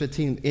 3, verse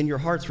 15. In your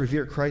hearts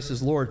revere Christ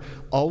as Lord.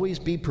 Always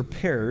be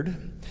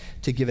prepared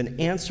to give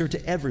an answer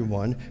to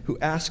everyone who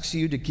asks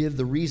you to give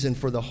the reason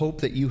for the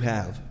hope that you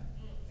have.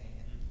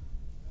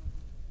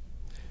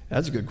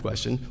 That's a good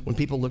question. When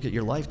people look at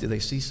your life, do they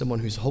see someone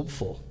who's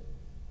hopeful?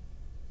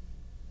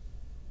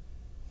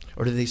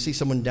 Or do they see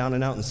someone down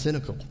and out and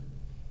cynical?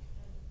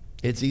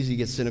 It's easy to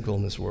get cynical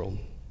in this world.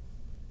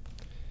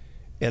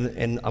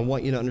 And I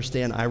want you to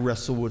understand, I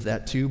wrestle with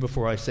that too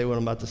before I say what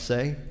I'm about to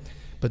say.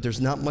 But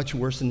there's not much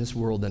worse in this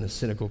world than a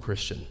cynical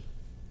Christian.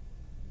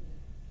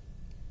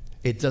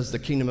 It does the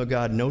kingdom of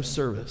God no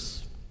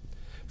service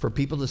for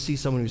people to see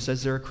someone who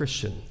says they're a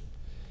Christian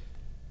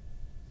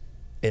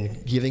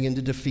and giving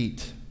into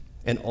defeat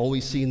and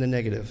always seeing the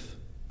negative.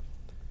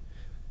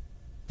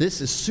 This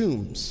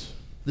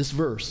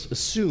verse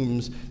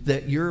assumes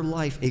that your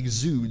life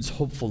exudes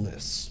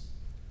hopefulness.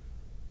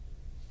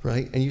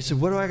 Right? And you said,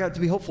 what do I got to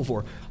be hopeful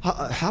for?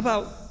 How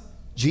about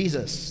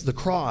Jesus, the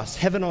cross,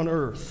 heaven on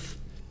earth?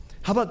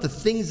 How about the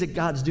things that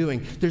God's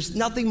doing? There's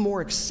nothing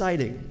more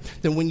exciting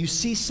than when you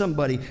see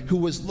somebody who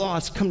was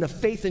lost come to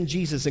faith in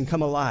Jesus and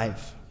come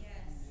alive.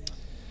 Yes.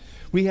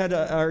 We had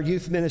our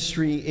youth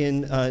ministry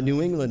in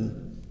New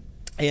England,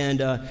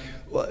 and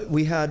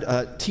we had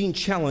a Teen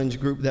Challenge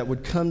group that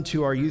would come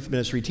to our youth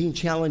ministry. Teen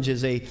Challenge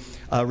is a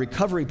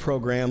recovery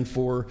program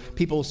for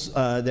people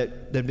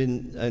that have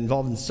been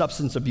involved in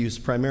substance abuse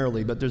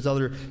primarily, but there's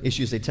other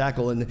issues they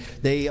tackle. And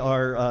they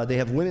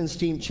have Women's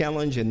Teen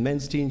Challenge and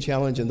Men's Teen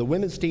Challenge. And the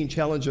Women's Teen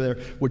Challenge there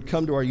would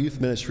come to our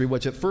youth ministry,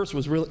 which at first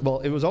was really, well,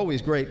 it was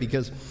always great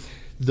because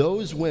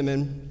those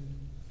women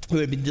who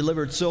had been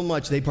delivered so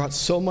much, they brought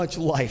so much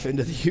life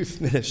into the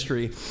youth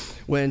ministry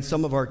when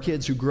some of our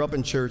kids who grew up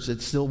in church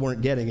that still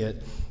weren't getting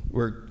it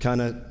were kind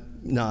of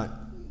not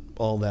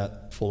all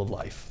that full of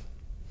life.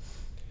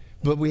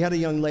 But we had a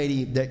young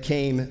lady that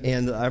came,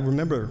 and I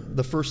remember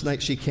the first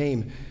night she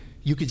came,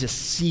 you could just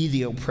see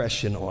the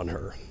oppression on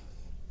her.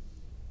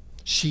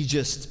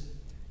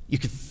 You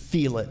could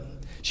feel it.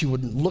 She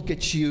wouldn't look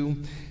at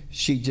you.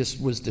 She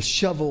just was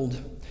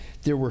disheveled.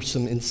 There were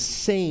some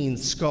insane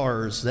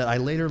scars that I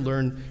later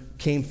learned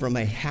came from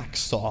a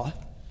hacksaw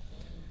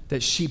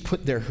that she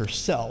put there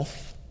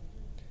herself.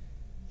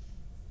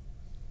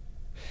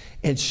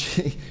 And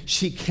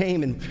she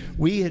came, and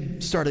we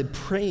had started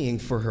praying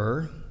for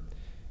her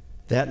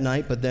that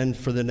night, but then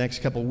for the next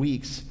couple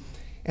weeks.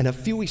 And a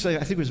few weeks later,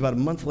 I think it was about a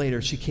month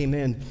later, she came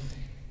in,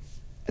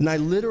 and I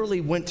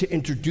literally went to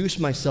introduce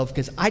myself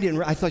because I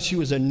thought she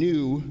was a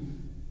new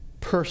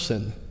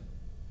person.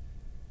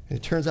 And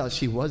it turns out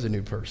she was a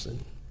new person.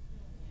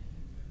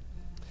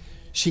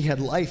 She had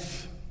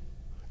life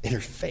in her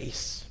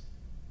face.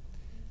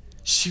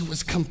 She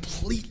was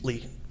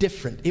completely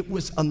different. It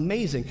was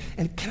amazing.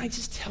 And can I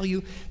just tell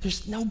you,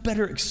 there's no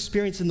better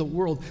experience in the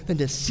world than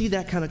to see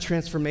that kind of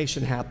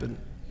transformation happen.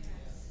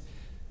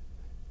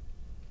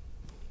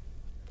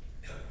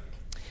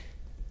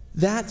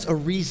 That's a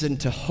reason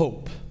to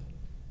hope.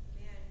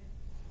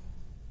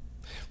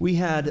 We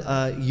had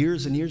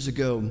years and years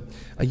ago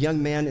a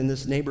young man in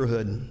this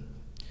neighborhood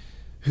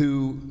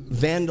who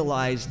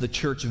vandalized the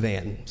church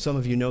van. Some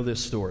of you know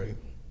this story.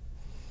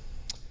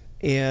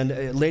 And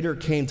it later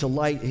came to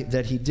light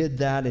that he did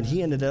that, and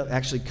he ended up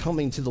actually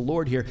coming to the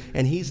Lord here,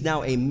 and he's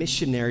now a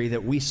missionary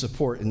that we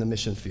support in the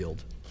mission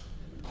field.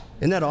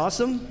 Isn't that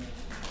awesome?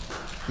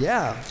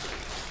 Yeah.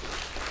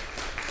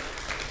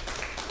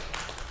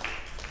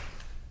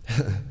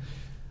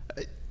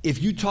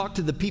 If you talk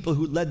to the people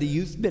who led the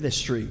youth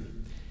ministry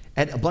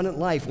at Abundant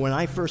Life when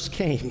I first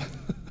came,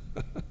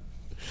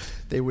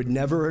 they would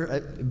never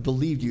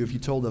believe you if you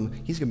told them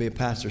he's going to be a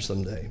pastor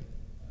someday.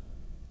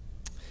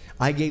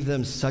 I gave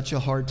them such a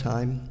hard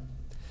time.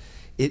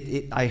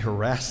 I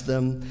harassed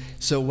them.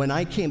 So when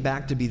I came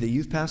back to be the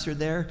youth pastor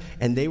there,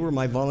 and they were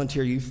my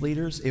volunteer youth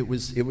leaders,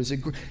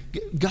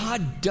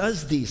 God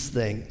does these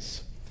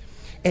things.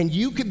 And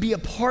you could be a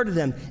part of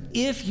them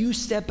if you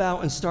step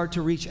out and start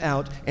to reach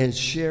out and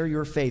share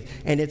your faith.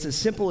 And it's as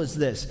simple as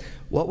this.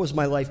 What was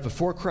my life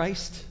before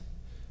Christ?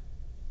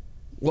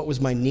 What was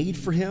my need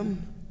for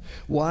him?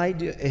 Why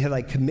have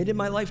I committed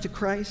my life to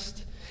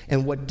Christ?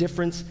 And what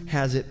difference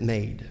has it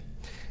made?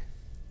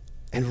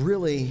 And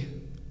really,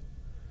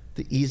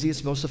 the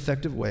easiest, most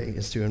effective way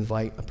is to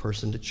invite a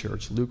person to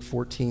church. Luke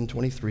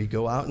 14:23,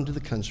 go out into the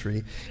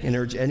country and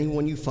urge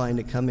anyone you find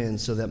to come in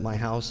so that my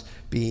house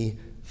be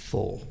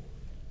full.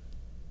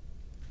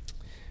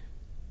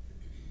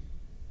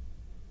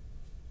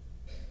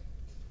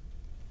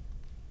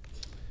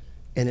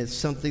 And it's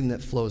something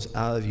that flows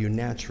out of you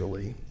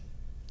naturally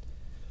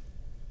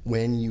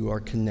when you are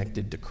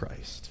connected to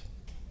Christ.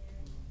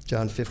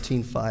 John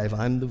 15:5,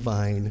 I'm the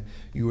vine,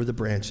 you are the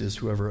branches.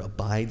 Whoever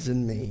abides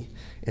in me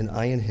and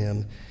I in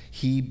him,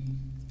 he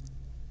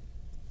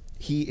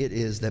it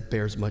is that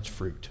bears much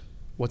fruit.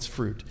 What's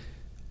fruit?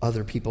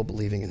 Other people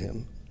believing in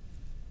him.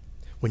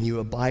 When you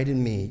abide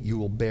in me, you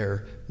will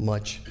bear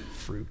much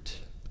fruit.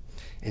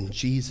 And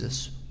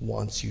Jesus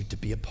wants you to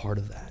be a part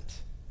of that.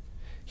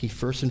 He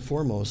first and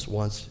foremost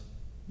wants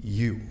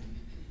you.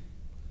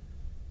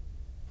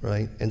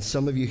 Right? And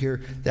some of you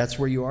here, that's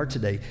where you are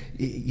today.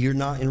 You're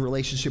not in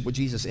relationship with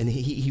Jesus, and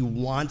he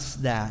wants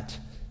that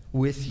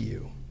with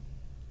you.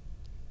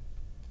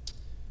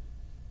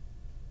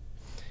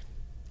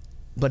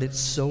 But it's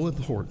so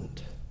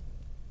important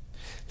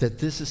that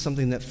this is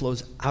something that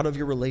flows out of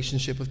your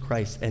relationship with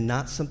Christ and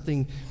not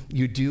something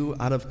you do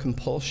out of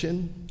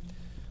compulsion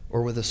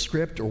or with a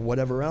script or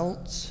whatever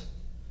else.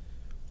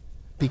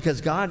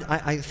 Because God,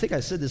 I think I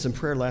said this in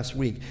prayer last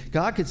week,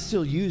 God could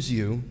still use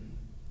you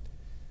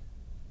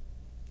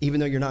even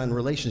though you're not in a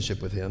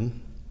relationship with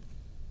him.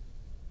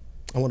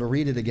 I want to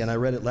read it again. I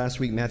read it last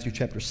week, Matthew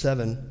chapter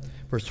 7,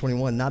 verse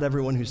 21. Not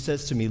everyone who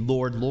says to me,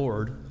 Lord,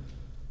 Lord,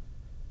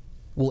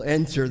 will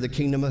enter the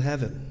kingdom of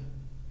heaven,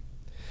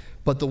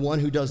 but the one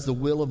who does the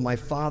will of my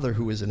Father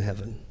who is in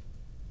heaven.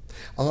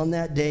 On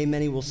that day,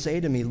 many will say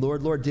to me,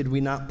 Lord, Lord, did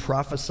we not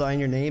prophesy in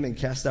your name and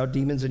cast out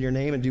demons in your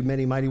name and do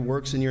many mighty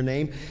works in your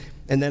name?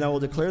 And then I will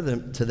declare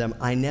to them,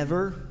 I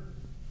never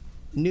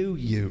knew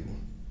you.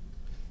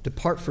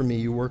 Depart from me,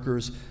 you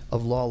workers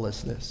of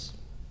lawlessness.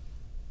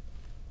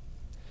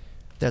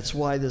 That's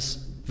why this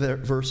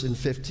verse in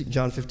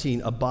John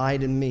 15,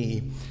 abide in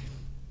me,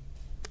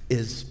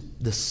 is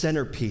the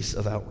centerpiece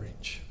of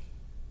outreach.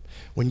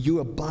 When you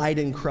abide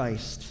in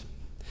Christ,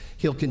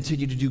 He'll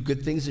continue to do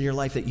good things in your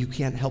life that you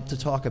can't help to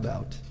talk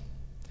about.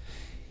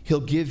 He'll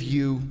give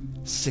you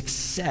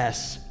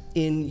success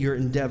in your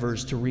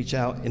endeavors to reach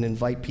out and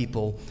invite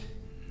people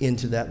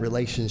into that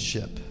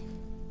relationship.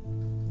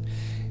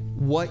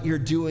 What you're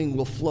doing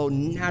will flow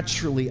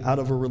naturally out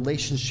of a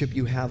relationship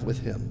you have with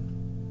him.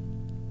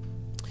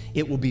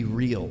 It will be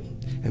real,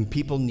 and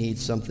people need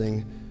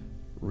something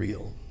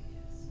real.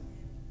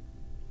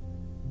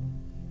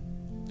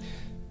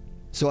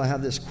 So I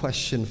have this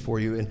question for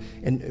you,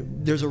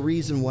 and there's a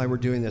reason why we're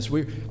doing this.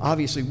 We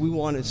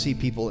want to see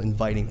people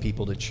inviting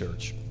people to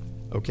church,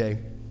 okay?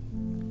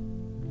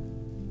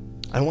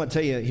 I want to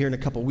tell you here in a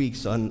couple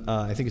weeks, on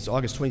I think it's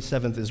August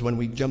 27th, is when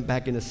we jump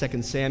back into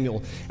 2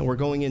 Samuel, and we're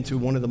going into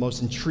one of the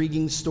most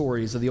intriguing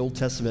stories of the Old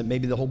Testament,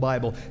 maybe the whole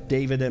Bible,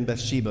 David and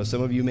Bathsheba.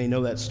 Some of you may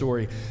know that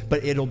story,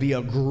 but it'll be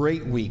a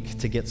great week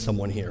to get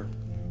someone here,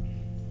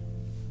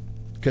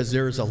 because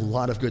there's a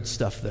lot of good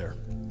stuff there.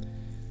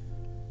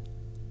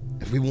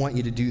 We want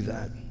you to do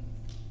that.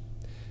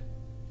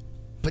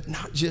 But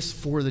not just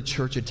for the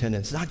church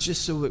attendance, not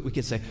just so that we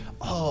can say,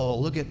 oh,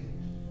 look at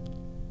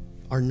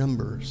our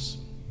numbers.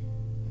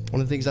 One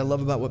of the things I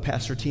love about what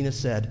Pastor Tina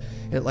said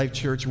at Life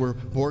Church, we're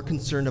more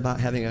concerned about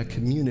having a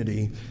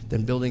community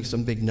than building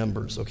some big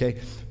numbers,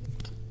 okay?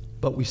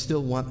 But we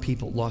still want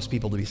lost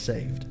people to be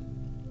saved.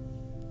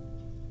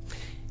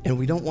 And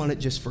we don't want it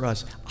just for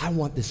us. I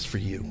want this for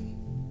you.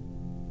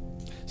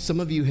 Some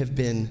of you have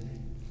been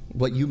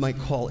what you might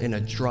call in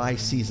a dry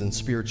season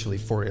spiritually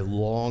for a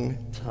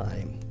long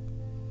time.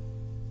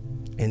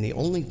 And the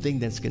only thing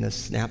that's going to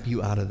snap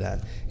you out of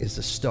that is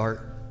to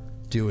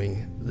start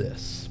doing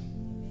this.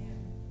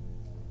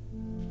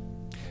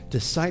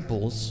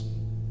 Disciples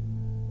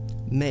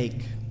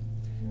make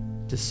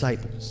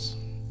disciples.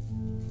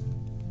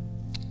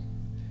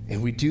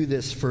 And we do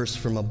this first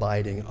from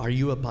abiding. Are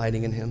you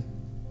abiding in him?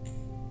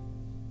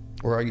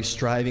 Or are you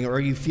striving? Or are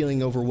you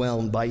feeling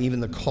overwhelmed by even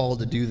the call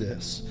to do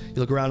this? You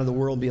look around in the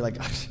world and be like,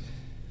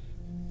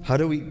 how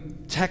do we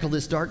tackle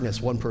this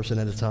darkness one person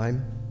at a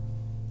time?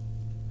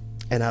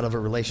 And out of a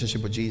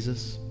relationship with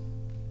Jesus?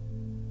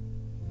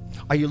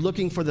 Are you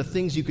looking for the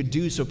things you could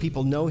do so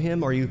people know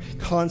him? Or are you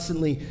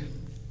constantly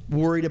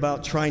worried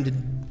about trying to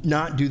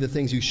not do the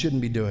things you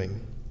shouldn't be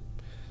doing?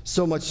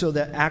 So much so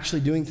that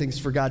actually doing things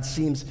for God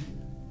seems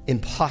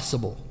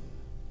impossible.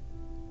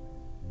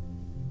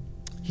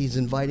 He's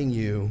inviting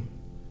you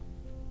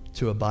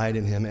to abide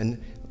in him.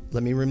 And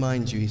let me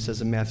remind you, he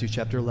says in Matthew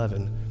chapter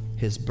 11,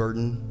 his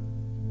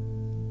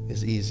burden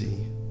is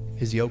easy.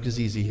 His yoke is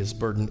easy, his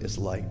burden is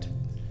light.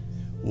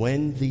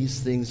 When these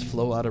things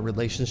flow out of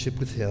relationship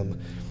with him,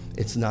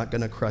 it's not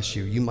going to crush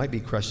you. You might be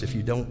crushed if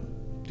you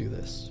don't do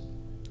this.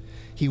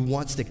 He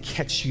wants to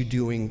catch you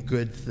doing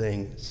good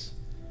things.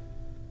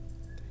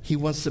 He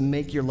wants to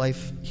make your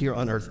life here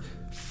on earth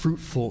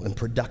fruitful and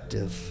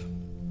productive.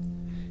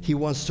 He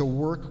wants to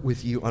work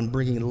with you on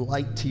bringing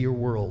light to your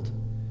world,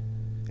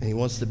 and he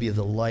wants to be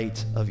the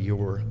light of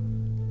your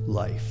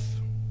life.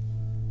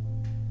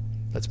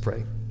 Let's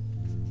pray.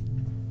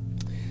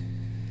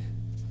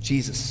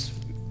 Jesus,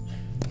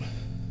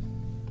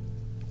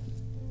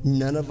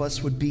 none of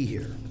us would be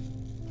here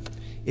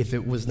if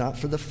it was not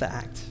for the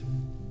fact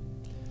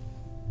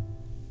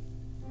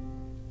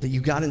that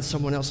you got in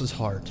someone else's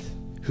heart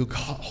who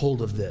caught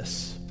hold of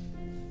this,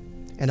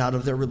 and out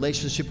of their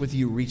relationship with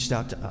you reached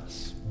out to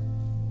us.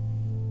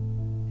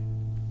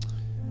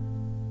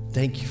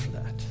 Thank you for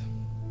that.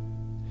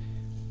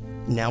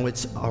 Now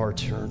it's our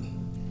turn.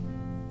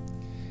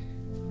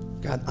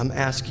 God, I'm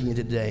asking you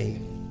today,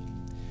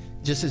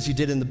 just as you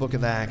did in the book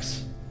of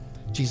Acts,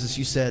 Jesus,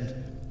 you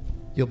said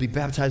you'll be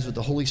baptized with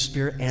the Holy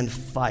Spirit and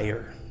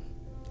fire.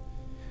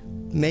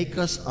 Make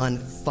us on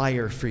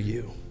fire for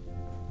you.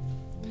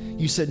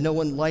 You said no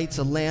one lights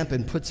a lamp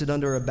and puts it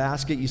under a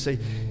basket. You say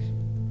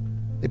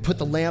they put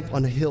the lamp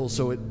on a hill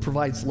so it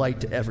provides light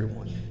to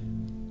everyone.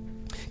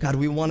 God,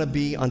 we want to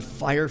be on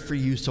fire for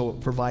you so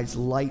it provides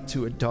light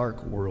to a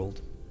dark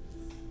world.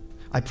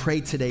 I pray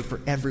today for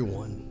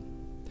everyone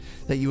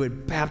that you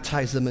would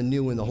baptize them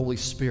anew in the Holy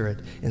Spirit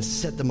and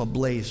set them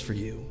ablaze for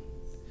you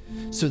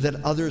so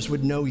that others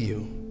would know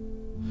you,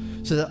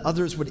 so that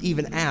others would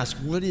even ask,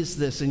 what is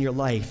this in your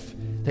life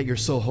that you're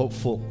so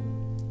hopeful?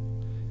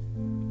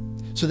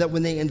 So that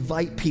when they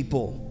invite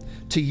people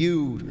to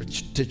you,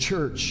 to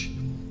church,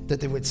 that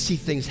they would see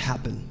things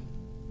happen.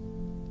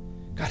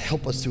 God,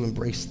 help us to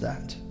embrace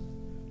that.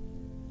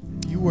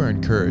 You were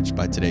encouraged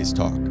by today's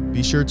talk.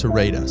 Be sure to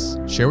rate us,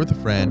 share with a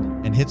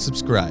friend, and hit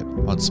subscribe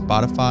on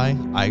Spotify,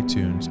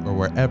 iTunes, or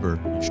wherever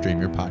you stream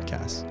your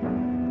podcasts.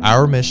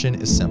 Our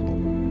mission is simple.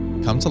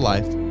 Come to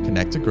life,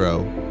 connect to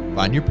grow,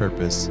 find your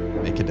purpose,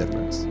 make a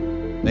difference.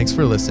 Thanks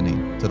for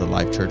listening to the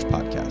Life Church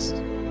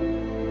Podcast.